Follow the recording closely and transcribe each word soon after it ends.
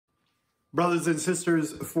Brothers and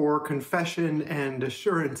sisters, for confession and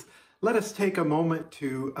assurance, let us take a moment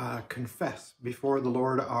to confess before the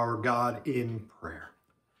Lord our God in prayer.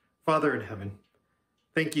 Father in heaven,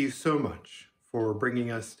 thank you so much for bringing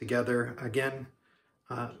us together again.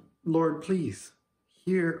 Lord, please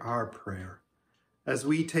hear our prayer as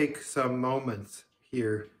we take some moments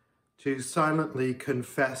here to silently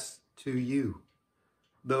confess to you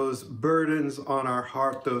those burdens on our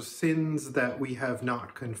heart, those sins that we have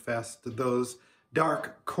not confessed, those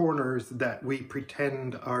dark corners that we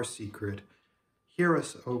pretend are secret. Hear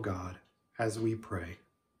us, O God, as we pray.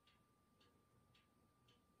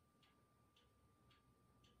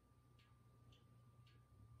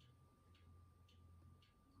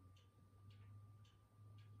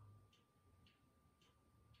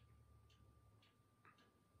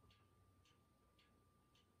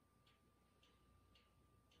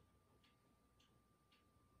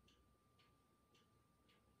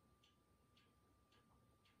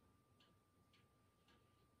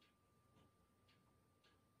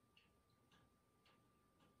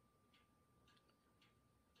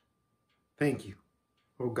 Thank you,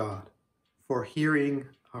 O God, for hearing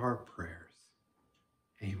our prayers.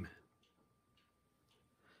 Amen.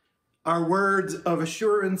 Our words of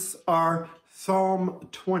assurance are Psalm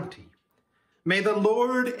 20. May the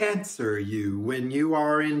Lord answer you when you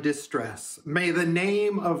are in distress. May the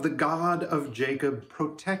name of the God of Jacob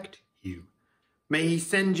protect you. May he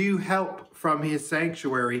send you help from his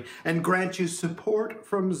sanctuary and grant you support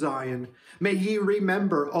from Zion. May he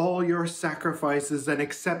remember all your sacrifices and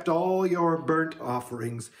accept all your burnt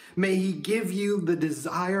offerings. May he give you the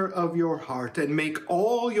desire of your heart and make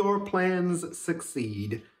all your plans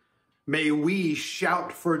succeed. May we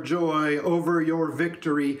shout for joy over your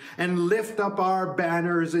victory and lift up our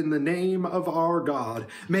banners in the name of our God.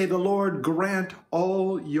 May the Lord grant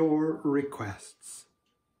all your requests.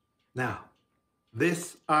 Now,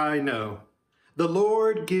 this I know, the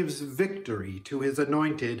Lord gives victory to his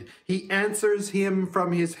anointed. He answers him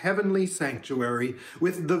from his heavenly sanctuary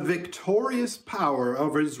with the victorious power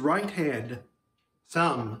of his right hand.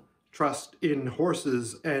 Some trust in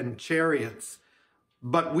horses and chariots,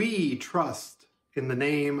 but we trust in the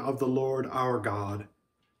name of the Lord our God.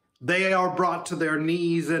 They are brought to their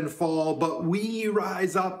knees and fall, but we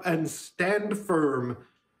rise up and stand firm.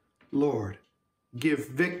 Lord, give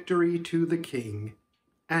victory to the King.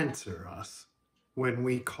 Answer us when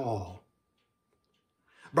we call.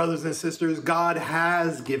 Brothers and sisters, God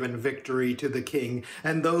has given victory to the King.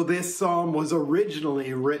 And though this psalm was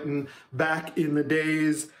originally written back in the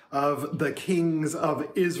days of the kings of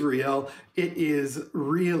Israel, it is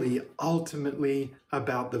really ultimately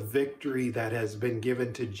about the victory that has been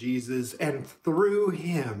given to Jesus. And through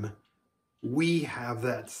him, we have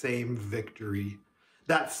that same victory.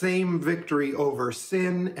 That same victory over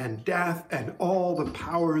sin and death and all the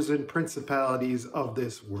powers and principalities of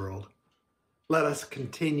this world. Let us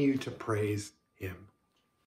continue to praise him.